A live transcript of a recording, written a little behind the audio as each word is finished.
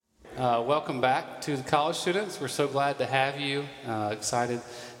Welcome back to the college students. We're so glad to have you. Excited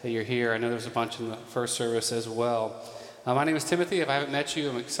that you're here. I know there's a bunch in the first service as well. My name is Timothy. If I haven't met you,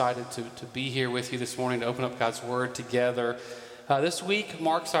 I'm excited to be here with you this morning to open up God's Word together. This week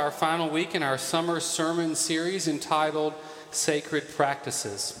marks our final week in our summer sermon series entitled Sacred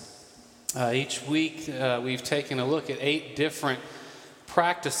Practices. Each week we've taken a look at 8 different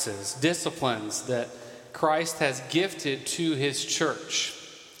practices, disciplines that Christ has gifted to his church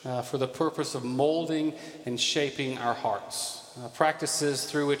for the purpose of molding and shaping our hearts. Practices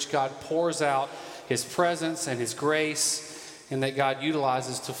through which God pours out his presence and his grace, and that God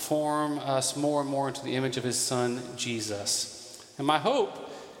utilizes to form us more and more into the image of his Son, Jesus. And my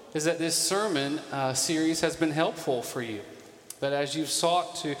hope is that this sermon series has been helpful for you. That as you've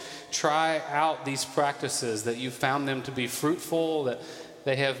sought to try out these practices, that you've found them to be fruitful, that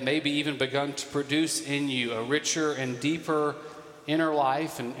they have maybe even begun to produce in you a richer and deeper inner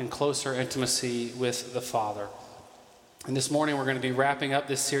life and closer intimacy with the Father. And this morning we're going to be wrapping up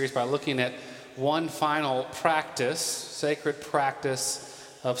this series by looking at one final practice, sacred practice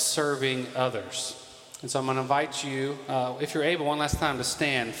of serving others. And so I'm going to invite you, if you're able, one last time to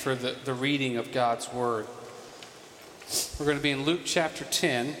stand for the reading of God's Word. We're going to be in Luke chapter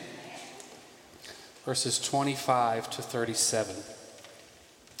 10, verses 25 to 37.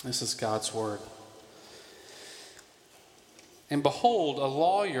 This is God's Word. And behold, a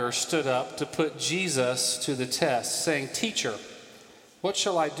lawyer stood up to put Jesus to the test, saying, "Teacher, what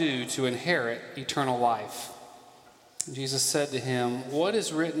shall I do to inherit eternal life?" And Jesus said to him, "What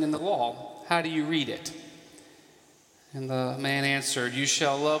is written in the law? How do you read it?" And the man answered, "You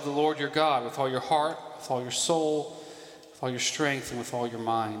shall love the Lord your God with all your heart, with all your soul, with all your strength, and with all your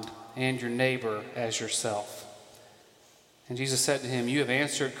mind, and your neighbor as yourself." And Jesus said to him, "You have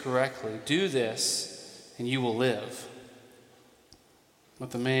answered correctly. Do this, and you will live." But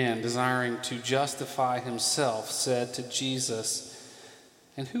the man, desiring to justify himself, said to Jesus,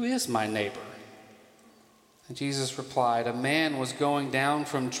 "And who is my neighbor?" And Jesus replied, "A man was going down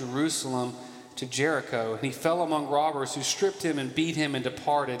from Jerusalem to Jericho, and he fell among robbers who stripped him and beat him and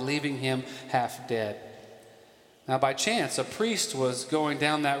departed, leaving him half dead. Now by chance a priest was going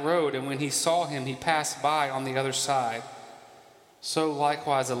down that road, and when he saw him, he passed by on the other side. So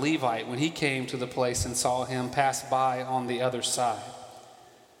likewise a Levite, when he came to the place and saw him, passed by on the other side.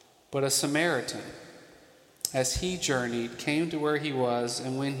 But a Samaritan, as he journeyed, came to where he was,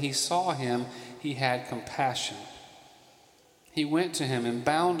 and when he saw him, he had compassion. He went to him and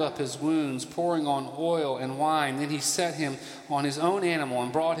bound up his wounds, pouring on oil and wine. Then he set him on his own animal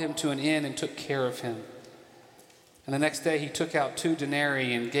and brought him to an inn and took care of him. And the next day he took out 2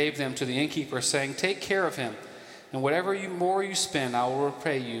 denarii and gave them to the innkeeper, saying, 'Take care of him, and whatever more you spend, I will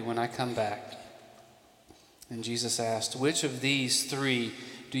repay you when I come back.' And Jesus asked, 'Which of these 3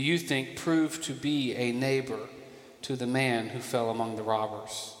 do you think proved to be a neighbor to the man who fell among the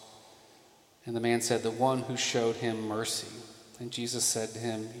robbers?' And the man said, 'The one who showed him mercy.' And Jesus said to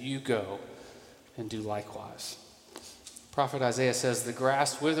him, 'You go and do likewise.'" Prophet Isaiah says, "The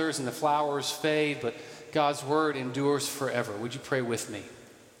grass withers and the flowers fade, but God's word endures forever." Would you pray with me?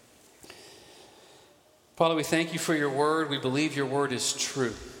 Father, we thank you for your word. We believe your word is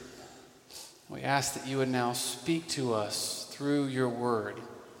true. We ask that you would now speak to us through your word,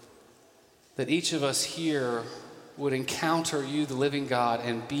 that each of us here would encounter you, the living God,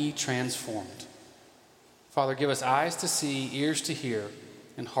 and be transformed. Father, give us eyes to see, ears to hear,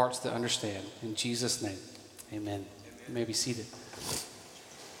 and hearts to understand. In Jesus' name, amen. You may be seated.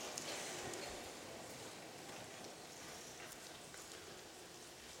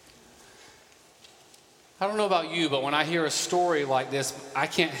 I don't know about you, but when I hear a story like this, I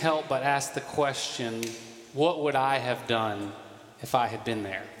can't help but ask the question, what would I have done if I had been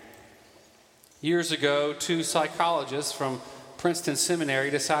there? Years ago, 2 psychologists from Princeton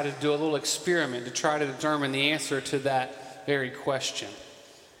Seminary decided to do a little experiment to try to determine the answer to that very question.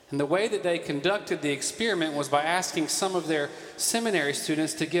 And the way that they conducted the experiment was by asking some of their seminary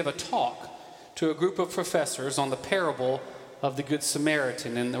students to give a talk to a group of professors on the parable of the Good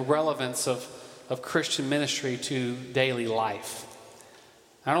Samaritan and the relevance of Christian ministry to daily life.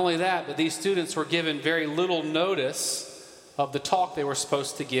 Not only that, but these students were given very little notice of the talk they were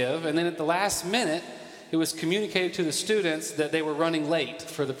supposed to give, and then at the last minute, it was communicated to the students that they were running late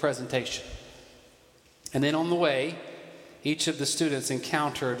for the presentation. And then on the way, each of the students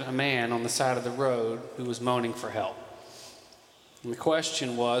encountered a man on the side of the road who was moaning for help. And the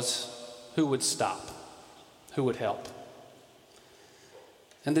question was, who would stop? Who would help?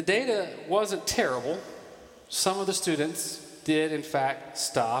 And the data wasn't terrible. Some of the students did, in fact,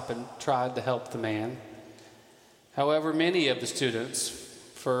 stop and tried to help the man. However, many of the students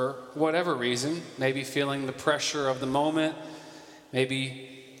for whatever reason, maybe feeling the pressure of the moment, maybe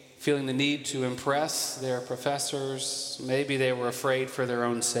feeling the need to impress their professors, maybe they were afraid for their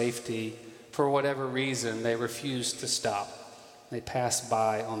own safety. For whatever reason, they refused to stop. They passed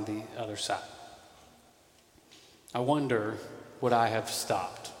by on the other side. I wonder, would I have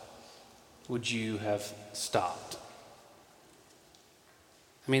stopped? Would you have stopped?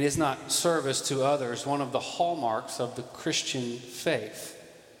 I mean, is not service to others one of the hallmarks of the Christian faith?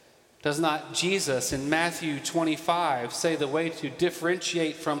 Does not Jesus in Matthew 25 say the way to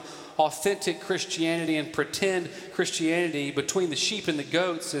differentiate from authentic Christianity and pretend Christianity between the sheep and the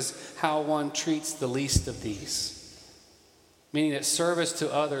goats is how one treats the least of these? Meaning that service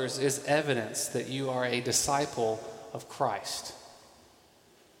to others is evidence that you are a disciple of Christ.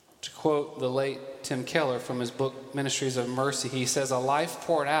 To quote the late Tim Keller from his book Ministries of Mercy, he says, "A life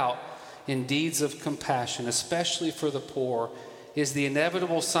poured out in deeds of compassion, especially for the poor, is the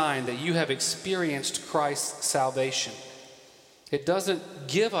inevitable sign that you have experienced Christ's salvation. It doesn't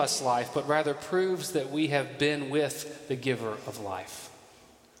give us life, but rather proves that we have been with the giver of life."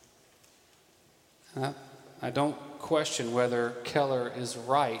 I don't question whether Keller is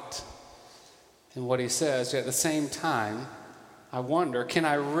right in what he says, yet at the same time, I wonder, can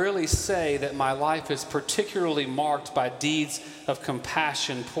I really say that my life is particularly marked by deeds of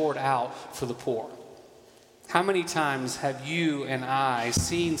compassion poured out for the poor? How many times have you and I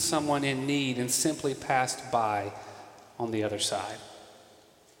seen someone in need and simply passed by on the other side?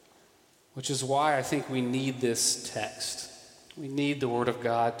 Which is why I think we need this text. We need the Word of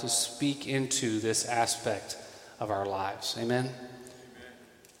God to speak into this aspect of our lives. Amen?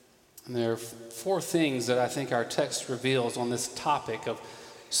 And there are 4 things that I think our text reveals on this topic of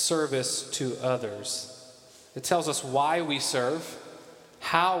service to others. It tells us why we serve,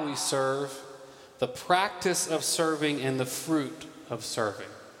 how we serve, the practice of serving, and the fruit of serving.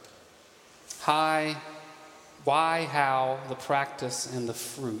 Why, how, the practice, and the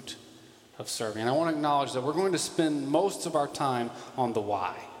fruit of serving. And I want to acknowledge that we're going to spend most of our time on the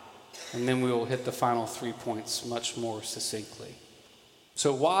why. And then we will hit the final 3 points much more succinctly.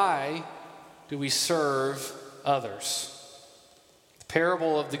 So why do we serve others? The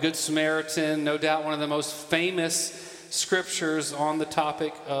parable of the Good Samaritan, no doubt one of the most famous scriptures on the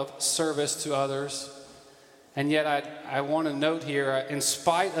topic of service to others. And yet I want to note here, in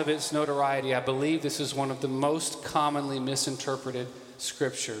spite of its notoriety, I believe this is one of the most commonly misinterpreted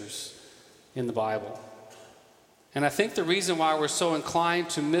scriptures in the Bible. And I think the reason why we're so inclined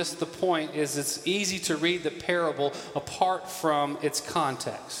to miss the point is it's easy to read the parable apart from its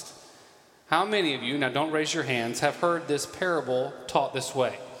context. How many of you, now don't raise your hands, have heard this parable taught this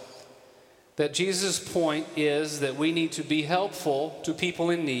way? That Jesus' point is that we need to be helpful to people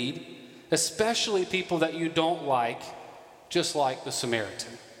in need, especially people that you don't like, just like the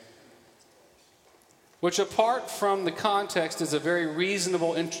Samaritan. Which, apart from the context, is a very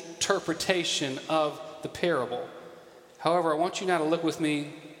reasonable interpretation of the parable. However, I want you now to look with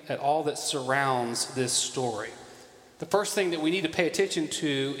me at all that surrounds this story. The first thing that we need to pay attention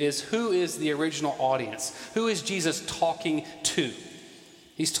to is who is the original audience? Who is Jesus talking to?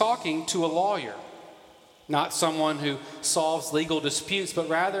 He's talking to a lawyer, not someone who solves legal disputes, but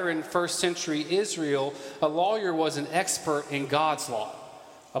rather in first century Israel, a lawyer was an expert in God's law,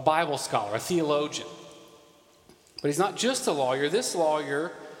 a Bible scholar, a theologian. But he's not just a lawyer. This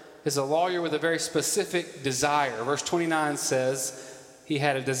lawyer is a lawyer with a very specific desire. Verse 29 says he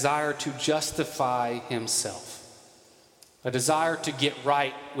had a desire to justify himself, a desire to get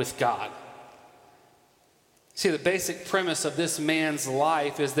right with God. See, the basic premise of this man's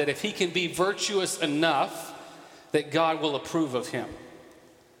life is that if he can be virtuous enough, that God will approve of him.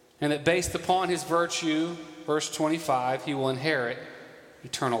 And that based upon his virtue, verse 25, he will inherit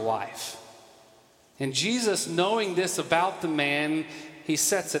eternal life. And Jesus, knowing this about the man, he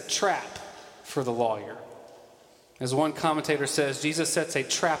sets a trap for the lawyer. As one commentator says, Jesus sets a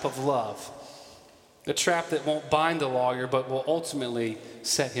trap of love, a trap that won't bind the lawyer, but will ultimately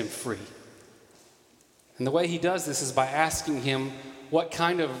set him free. And the way he does this is by asking him, what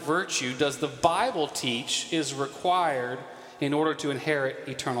kind of virtue does the Bible teach is required in order to inherit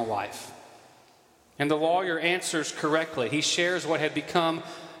eternal life? And the lawyer answers correctly. He shares what had become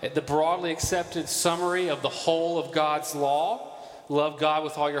the broadly accepted summary of the whole of God's law. Love God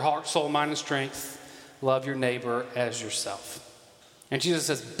with all your heart, soul, mind, and strength. Love your neighbor as yourself. And Jesus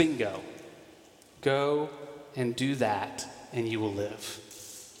says, bingo. Go and do that, and you will live.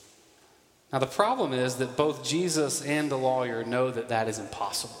 Now, the problem is that both Jesus and the lawyer know that that is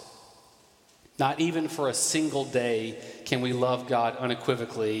impossible. Not even for a single day can we love God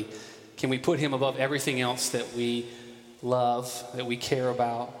unequivocally. Can we put him above everything else that we love, that we care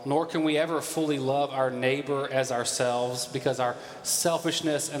about, nor can we ever fully love our neighbor as ourselves because our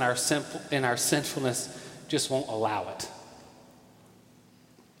selfishness and our sinfulness just won't allow it.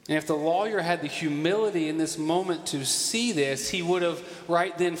 And if the lawyer had the humility in this moment to see this, he would have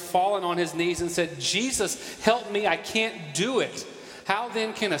right then fallen on his knees and said, Jesus, help me, I can't do it. How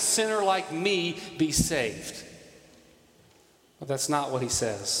then can a sinner like me be saved? But that's not what he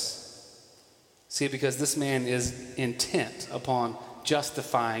says. See, because this man is intent upon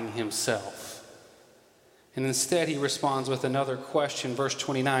justifying himself. And instead he responds with another question, verse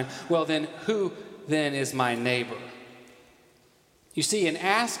 29. Well then, who then is my neighbor? You see, in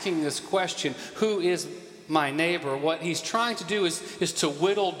asking this question, who is my neighbor, what he's trying to do is to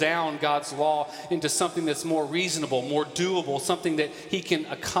whittle down God's law into something that's more reasonable, more doable, something that he can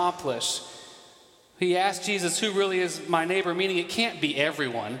accomplish. He asked Jesus, who really is my neighbor, meaning it can't be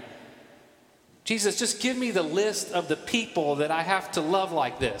everyone. Jesus, just give me the list of the people that I have to love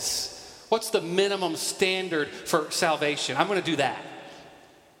like this. What's the minimum standard for salvation? I'm going to do that.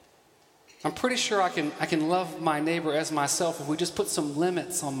 I'm pretty sure I can love my neighbor as myself if we just put some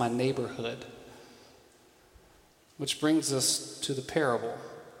limits on my neighborhood. Which brings us to the parable.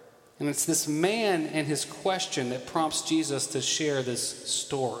 And it's this man and his question that prompts Jesus to share this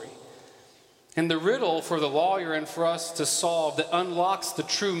story. And the riddle for the lawyer and for us to solve that unlocks the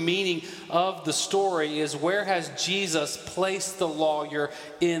true meaning of the story is, where has Jesus placed the lawyer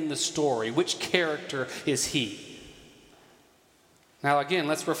in the story? Which character is he? Now again,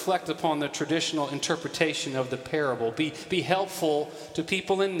 let's reflect upon the traditional interpretation of the parable. Be helpful to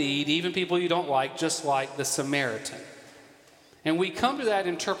people in need, even people you don't like, just like the Samaritan. And we come to that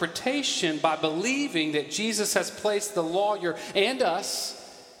interpretation by believing that Jesus has placed the lawyer and us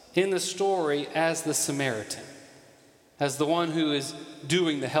in the story as the Samaritan, as the one who is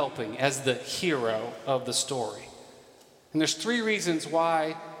doing the helping, as the hero of the story. And there's 3 reasons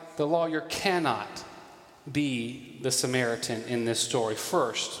why the lawyer cannot be the Samaritan in this story.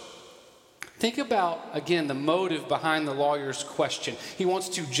 First, think about, again, the motive behind the lawyer's question. He wants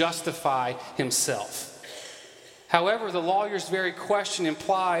to justify himself. However, the lawyer's very question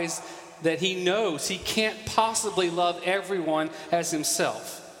implies that he knows he can't possibly love everyone as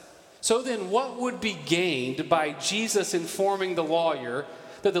himself. So then what would be gained by Jesus informing the lawyer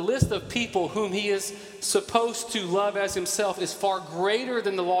that the list of people whom he is supposed to love as himself is far greater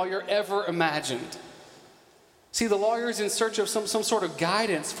than the lawyer ever imagined? See, the lawyer is in search of some sort of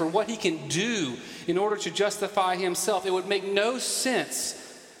guidance for what he can do in order to justify himself. It would make no sense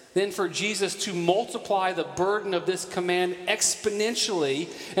then for Jesus to multiply the burden of this command exponentially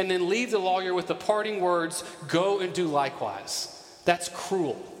and then leave the lawyer with the parting words, go and do likewise. That's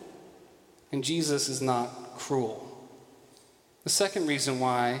cruel. And Jesus is not cruel. The second reason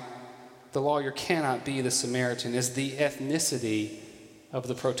why the lawyer cannot be the Samaritan is the ethnicity of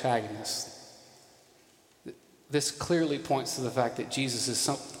the protagonist. This clearly points to the fact that Jesus is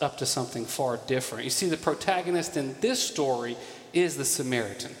up to something far different. You see, the protagonist in this story is the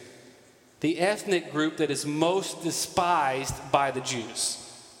Samaritan, the ethnic group that is most despised by the Jews.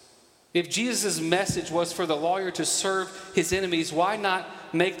 If Jesus' message was for the lawyer to serve his enemies, why not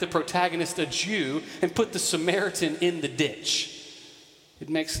make the protagonist a Jew and put the Samaritan in the ditch? It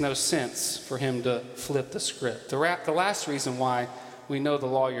makes no sense for him to flip the script. The last reason why we know the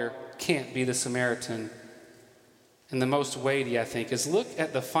lawyer can't be the Samaritan, and the most weighty, I think, is look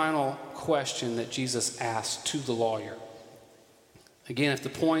at the final question that Jesus asked to the lawyer. Again, if the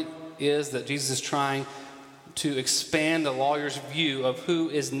point is that Jesus is trying to expand the lawyer's view of who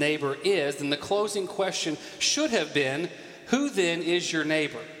his neighbor is, then the closing question should have been, who then is your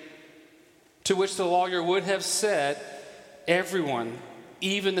neighbor? To which the lawyer would have said, everyone,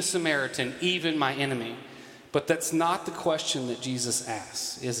 even the Samaritan, even my enemy. But that's not the question that Jesus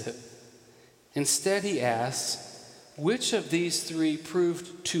asks, is it? Instead, he asks, which of these 3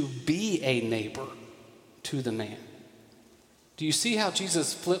 proved to be a neighbor to the man? Do you see how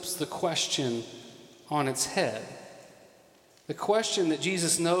Jesus flips the question on its head? The question that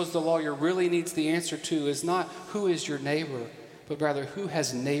Jesus knows the lawyer really needs the answer to is not who is your neighbor, but rather who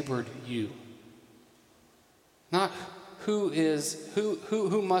has neighbored you. Not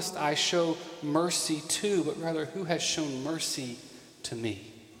who must I show mercy to, but rather who has shown mercy to me.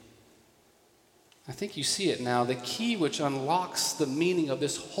 I think you see it now. The key which unlocks the meaning of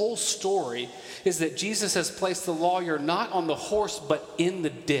this whole story is that Jesus has placed the lawyer not on the horse, but in the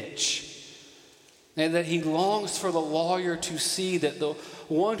ditch. And that he longs for the lawyer to see that the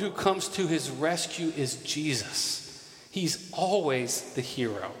one who comes to his rescue is Jesus. He's always the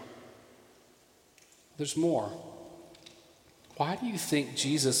hero. There's more. Why do you think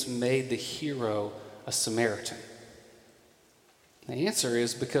Jesus made the hero a Samaritan? The answer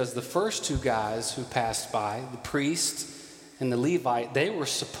is because the first two guys who passed by, the priest and the Levite, they were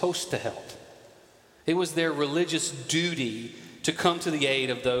supposed to help. It was their religious duty to come to the aid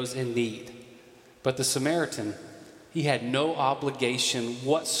of those in need. But the Samaritan, he had no obligation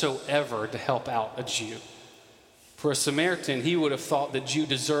whatsoever to help out a Jew. For a Samaritan, he would have thought the Jew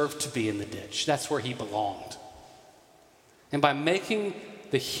deserved to be in the ditch. That's where he belonged. And by making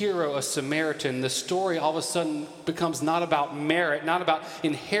the hero a Samaritan, the story all of a sudden becomes not about merit, not about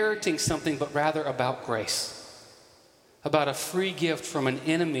inheriting something, but rather about grace. About a free gift from an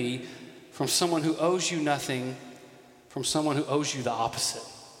enemy, from someone who owes you nothing, from someone who owes you the opposite.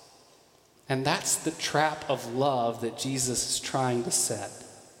 And that's the trap of love that Jesus is trying to set.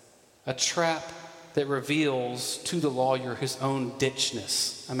 A trap that reveals to the lawyer his own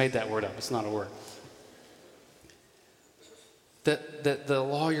ditchness. I made that word up, it's not a word. That the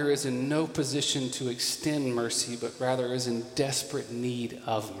lawyer is in no position to extend mercy, but rather is in desperate need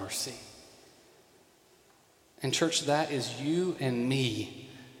of mercy. And church, that is you and me.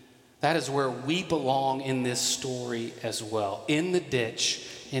 That is where we belong in this story as well. In the ditch,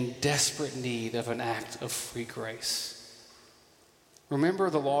 in desperate need of an act of free grace. Remember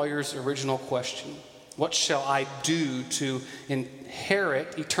the lawyer's original question. What shall I do to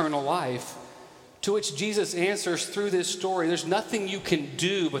inherit eternal life? To which Jesus answers through this story, there's nothing you can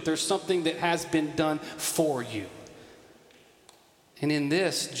do, but there's something that has been done for you. And in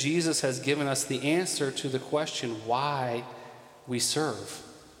this, Jesus has given us the answer to the question why we serve.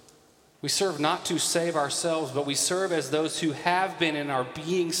 We serve not to save ourselves, but we serve as those who have been and are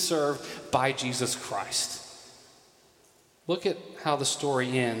being served by Jesus Christ. Look at how the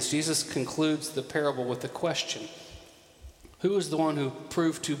story ends. Jesus concludes the parable with a question. Who is the one who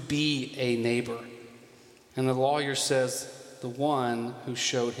proved to be a neighbor? And the lawyer says, the one who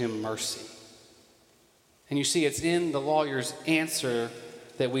showed him mercy. And you see, it's in the lawyer's answer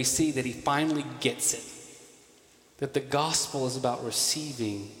that we see that he finally gets it. That the gospel is about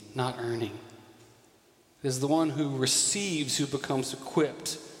receiving, not earning. It is the one who receives who becomes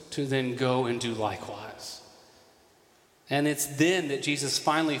equipped to then go and do likewise. And it's then that Jesus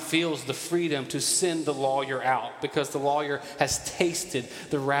finally feels the freedom to send the lawyer out, because the lawyer has tasted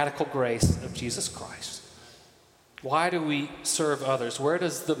the radical grace of Jesus Christ. Why do we serve others? Where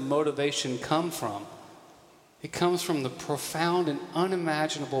does the motivation come from? It comes from the profound and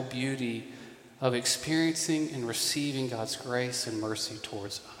unimaginable beauty of experiencing and receiving God's grace and mercy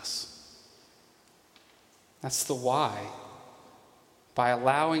towards us. That's the why. By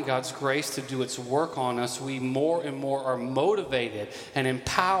allowing God's grace to do its work on us, we more and more are motivated and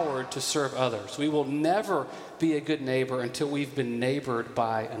empowered to serve others. We will never be a good neighbor until we've been neighbored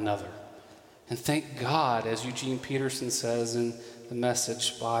by another. And thank God, as Eugene Peterson says in the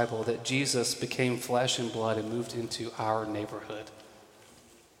Message Bible, that Jesus became flesh and blood and moved into our neighborhood.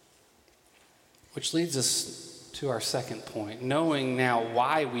 Which leads us to our second point. Knowing now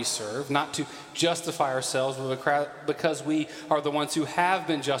why we serve, not to justify ourselves, but because we are the ones who have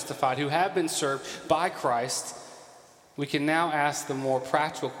been justified, who have been served by Christ, we can now ask the more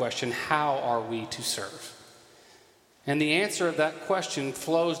practical question, how are we to serve? And the answer of that question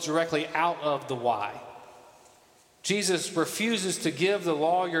flows directly out of the why. Jesus refuses to give the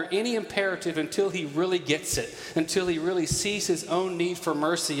lawyer any imperative until he really gets it, until he really sees his own need for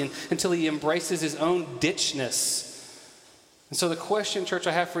mercy, and until he embraces his own ditchness. And so the question, church,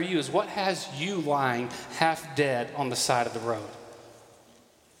 I have for you is, what has you lying half dead on the side of the road?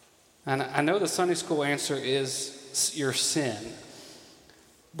 And I know the Sunday school answer is your sin,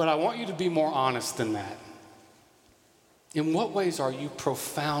 but I want you to be more honest than that. In what ways are you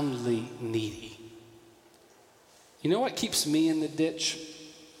profoundly needy? You know what keeps me in the ditch?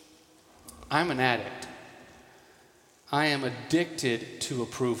 I'm an addict. I am addicted to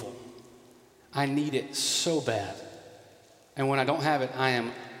approval. I need it so bad. And when I don't have it, I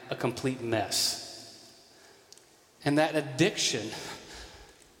am a complete mess. And that addiction,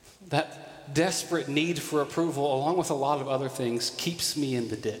 that desperate need for approval, along with a lot of other things, keeps me in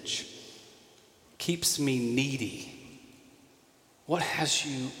the ditch, keeps me needy. What has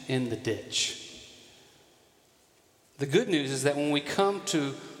you in the ditch? The good news is that when we come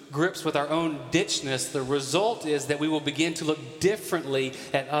to grips with our own ditchness, the result is that we will begin to look differently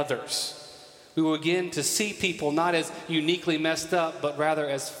at others. We will begin to see people not as uniquely messed up, but rather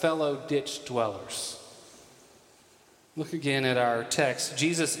as fellow ditch dwellers. Look again at our text.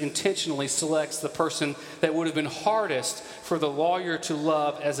 Jesus intentionally selects the person that would have been hardest for the lawyer to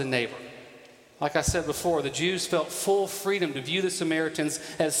love as a neighbor. Like I said before, the Jews felt full freedom to view the Samaritans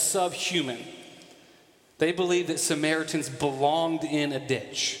as subhuman. They believed that Samaritans belonged in a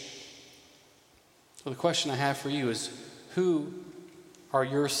ditch. So the question I have for you is, who are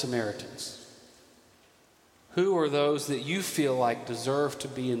your Samaritans? Who are those that you feel like deserve to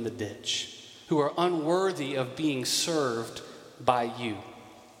be in the ditch, who are unworthy of being served by you?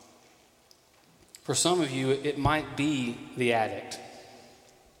 For some of you, it might be the addict,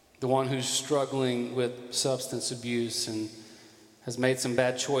 the one who's struggling with substance abuse and has made some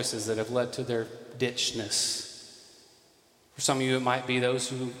bad choices that have led to their ditchness. For some of you, it might be those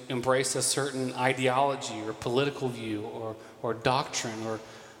who embrace a certain ideology or political view or doctrine,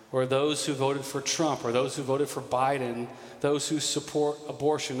 or those who voted for Trump, or those who voted for Biden, those who support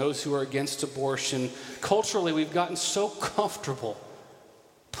abortion, those who are against abortion. Culturally, we've gotten so comfortable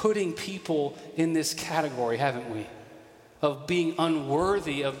putting people in this category, haven't we? Of being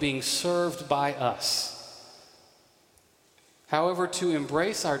unworthy of being served by us. However, to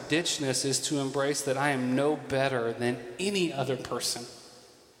embrace our ditchness is to embrace that I am no better than any other person.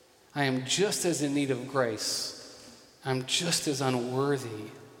 I am just as in need of grace. I'm just as unworthy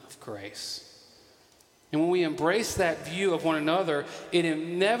of grace. And when we embrace that view of one another, it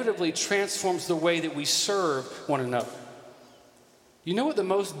inevitably transforms the way that we serve one another. You know what the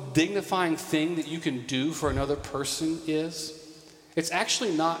most dignifying thing that you can do for another person is? It's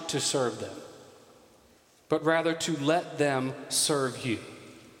actually not to serve them, but rather to let them serve you.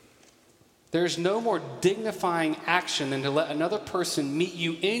 There's no more dignifying action than to let another person meet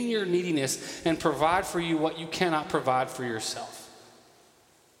you in your neediness and provide for you what you cannot provide for yourself.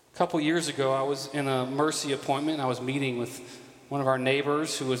 A couple years ago, I was in a mercy appointment. I was meeting with one of our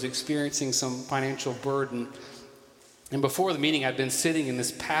neighbors who was experiencing some financial burden. And before the meeting, I'd been sitting in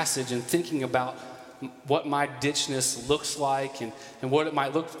this passage and thinking about what my ditchness looks like and what it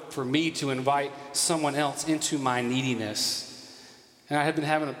might look for me to invite someone else into my neediness. And I had been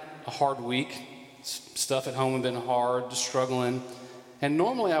having a hard week. Stuff at home had been hard, just struggling. And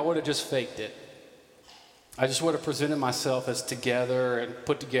normally I would have just faked it. I just would have presented myself as together and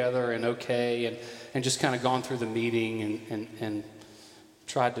put together and okay and just kind of gone through the meeting and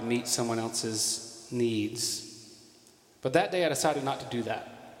tried to meet someone else's needs. But that day I decided not to do that.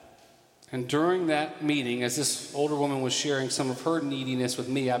 And during that meeting, as this older woman was sharing some of her neediness with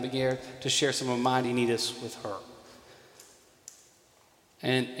me, I began to share some of my neediness with her.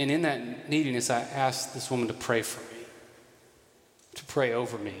 And in that neediness, I asked this woman to pray for me, to pray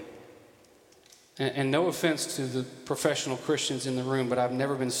over me. And no offense to the professional Christians in the room, but I've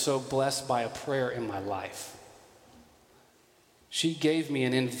never been so blessed by a prayer in my life. She gave me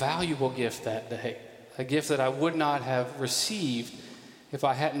an invaluable gift that day, a gift that I would not have received if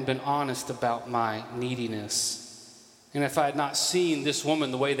I hadn't been honest about my neediness. And if I had not seen this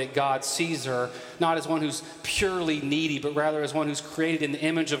woman the way that God sees her, not as one who's purely needy, but rather as one who's created in the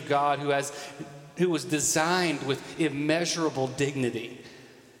image of God, who was designed with immeasurable dignity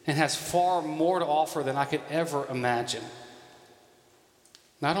and has far more to offer than I could ever imagine.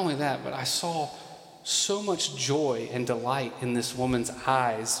 Not only that, but I saw so much joy and delight in this woman's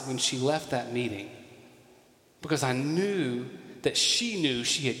eyes when she left that meeting, because I knew that she knew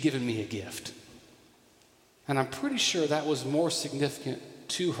she had given me a gift. And I'm pretty sure that was more significant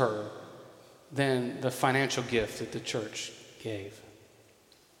to her than the financial gift that the church gave.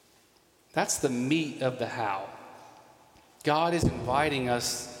 That's the meat of the how. God is inviting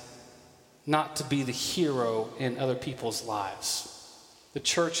us not to be the hero in other people's lives. The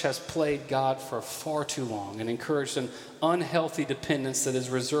church has played God for far too long and encouraged an unhealthy dependence that is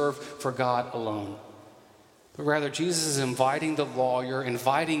reserved for God alone. But rather, Jesus is inviting the lawyer,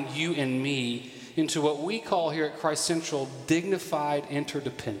 inviting you and me into what we call here at Christ Central dignified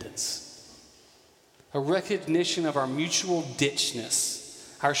interdependence. A recognition of our mutual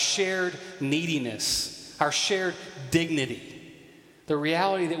ditchness, our shared neediness, our shared dignity. The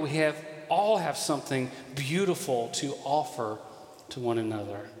reality that we all have something beautiful to offer to one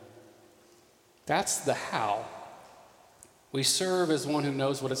another. That's the how. We serve as one who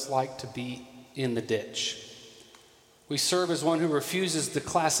knows what it's like to be in the ditch. We serve as one who refuses to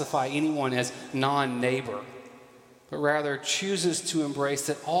classify anyone as non-neighbor, but rather chooses to embrace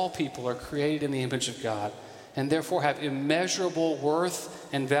that all people are created in the image of God and therefore have immeasurable worth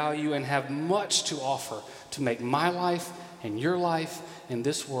and value and have much to offer to make my life and your life and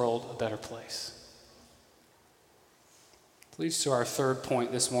this world a better place. Leads to our third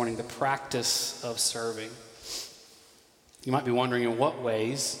point this morning, the practice of serving. You might be wondering, in what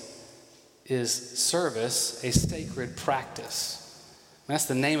ways is service a sacred practice? And that's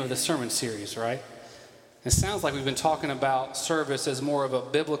the name of the sermon series, right? It sounds like we've been talking about service as more of a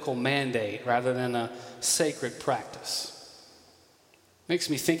biblical mandate rather than a sacred practice. Makes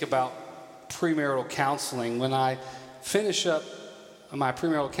me think about premarital counseling. When I finish up my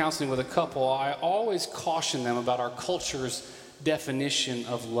premarital counseling with a couple, I always caution them about our culture's definition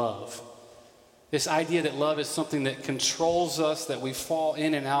of love. This idea that love is something that controls us, that we fall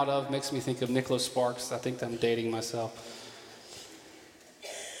in and out of, makes me think of Nicholas Sparks. I think I'm dating myself.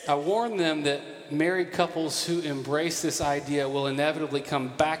 I warn them that married couples who embrace this idea will inevitably come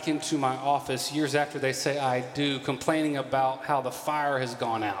back into my office years after they say I do, complaining about how the fire has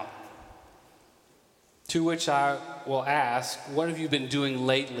gone out. To which I will ask, what have you been doing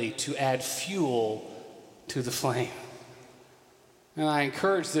lately to add fuel to the flame? And I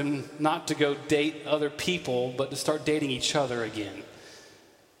encourage them not to go date other people, but to start dating each other again.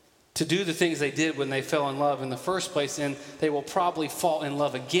 To do the things they did when they fell in love in the first place, and they will probably fall in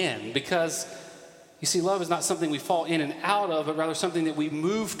love again. Because, you see, love is not something we fall in and out of, but rather something that we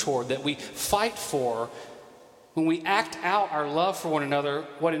move toward, that we fight for. When we act out our love for one another,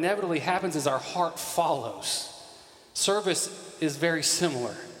 what inevitably happens is our heart follows. Service is very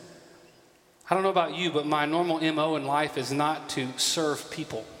similar. I don't know about you, but my normal MO in life is not to serve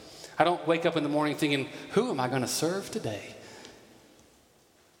people. I don't wake up in the morning thinking, who am I going to serve today?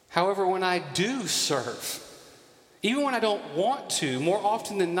 However, when I do serve, even when I don't want to, more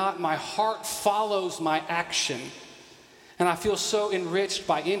often than not, my heart follows my action. And I feel so enriched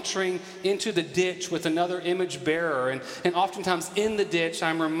by entering into the ditch with another image bearer. And oftentimes in the ditch,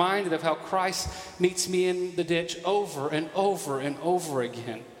 I'm reminded of how Christ meets me in the ditch over and over and over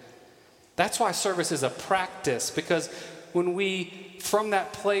again. That's why service is a practice, because when we, from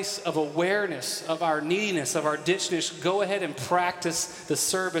that place of awareness of our neediness, of our ditchness, go ahead and practice the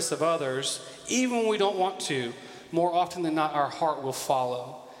service of others, even when we don't want to, more often than not, our heart will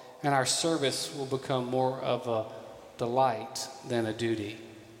follow, and our service will become more of a delight than a duty.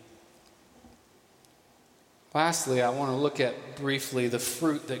 Lastly, I want to look at briefly the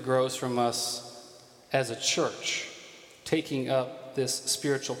fruit that grows from us as a church, taking up this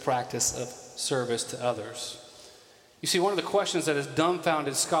spiritual practice of service to others. You see, one of the questions that has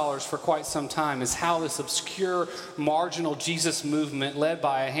dumbfounded scholars for quite some time is how this obscure, marginal Jesus movement, led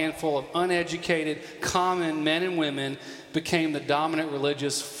by a handful of uneducated, common men and women, became the dominant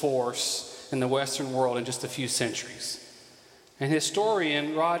religious force in the Western world in just a few centuries. And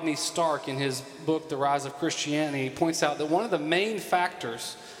historian Rodney Stark, in his book, The Rise of Christianity, points out that one of the main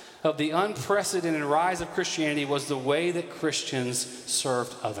factors of the unprecedented rise of Christianity was the way that Christians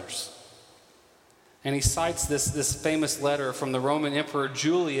served others. And he cites this famous letter from the Roman Emperor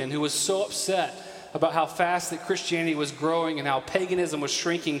Julian, who was so upset about how fast that Christianity was growing and how paganism was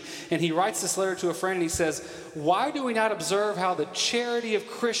shrinking. And he writes this letter to a friend and he says, "Why do we not observe how the charity of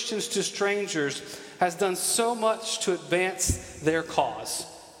Christians to strangers has done so much to advance their cause?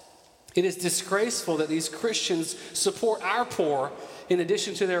 It is disgraceful that these Christians support our poor in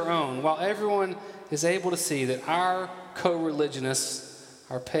addition to their own, while everyone is able to see that our co-religionists,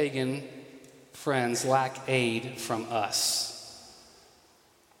 our pagan friends, lack aid from us."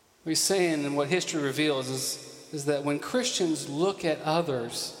 What he's saying, and what history reveals, is that when Christians look at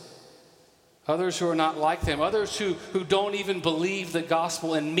others who are not like them, others who don't even believe the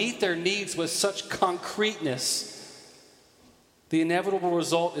gospel and meet their needs with such concreteness, the inevitable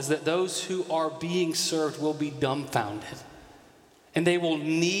result is that those who are being served will be dumbfounded. And they will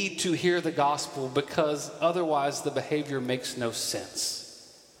need to hear the gospel, because otherwise the behavior makes no sense.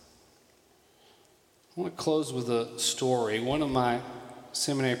 I want to close with a story. One of my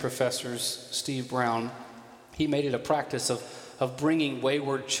seminary professors, Steve Brown, he made it a practice of bringing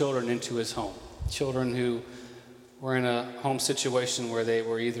wayward children into his home. Children who were in a home situation where they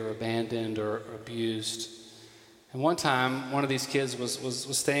were either abandoned or abused. And one time, one of these kids was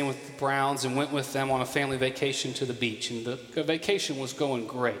staying with the Browns and went with them on a family vacation to the beach. And the vacation was going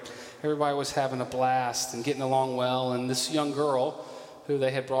great. Everybody was having a blast and getting along well. And this young girl, who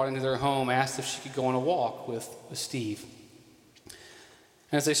they had brought into their home, asked if she could go on a walk with Steve.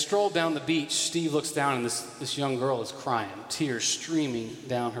 And as they strolled down the beach, Steve looks down and this young girl is crying, tears streaming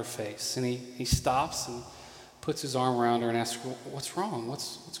down her face. And he stops and puts his arm around her and asks her, "What's wrong?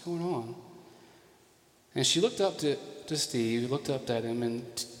 What's going on?" And she looked up to Steve, looked up at him,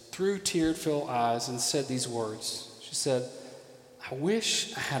 and through tear-filled eyes and said these words. She said, "I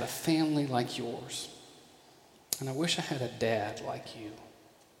wish I had a family like yours. And I wish I had a dad like you."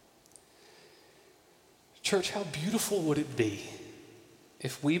 Church, how beautiful would it be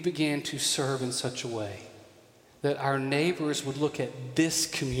if we began to serve in such a way that our neighbors would look at this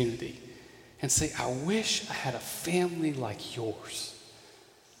community and say, "I wish I had a family like yours.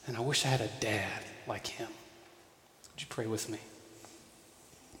 And I wish I had a dad like him." Would you pray with me?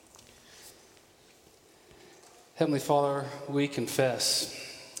 Heavenly Father, we confess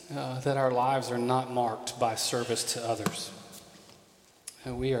that our lives are not marked by service to others.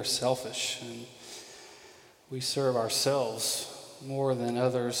 And we are selfish, and we serve ourselves more than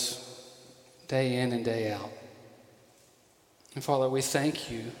others day in and day out. And Father, we thank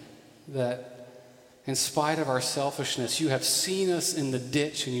you that in spite of our selfishness, you have seen us in the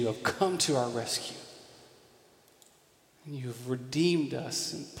ditch and you have come to our rescue. And you have redeemed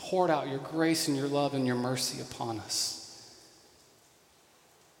us and poured out your grace and your love and your mercy upon us.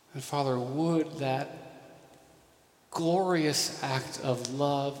 And Father, would that glorious act of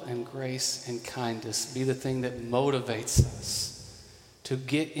love and grace and kindness be the thing that motivates us to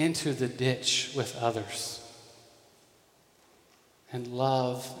get into the ditch with others and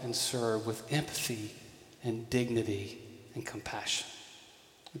love and serve with empathy and dignity and compassion.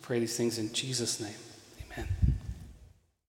 We pray these things in Jesus' name.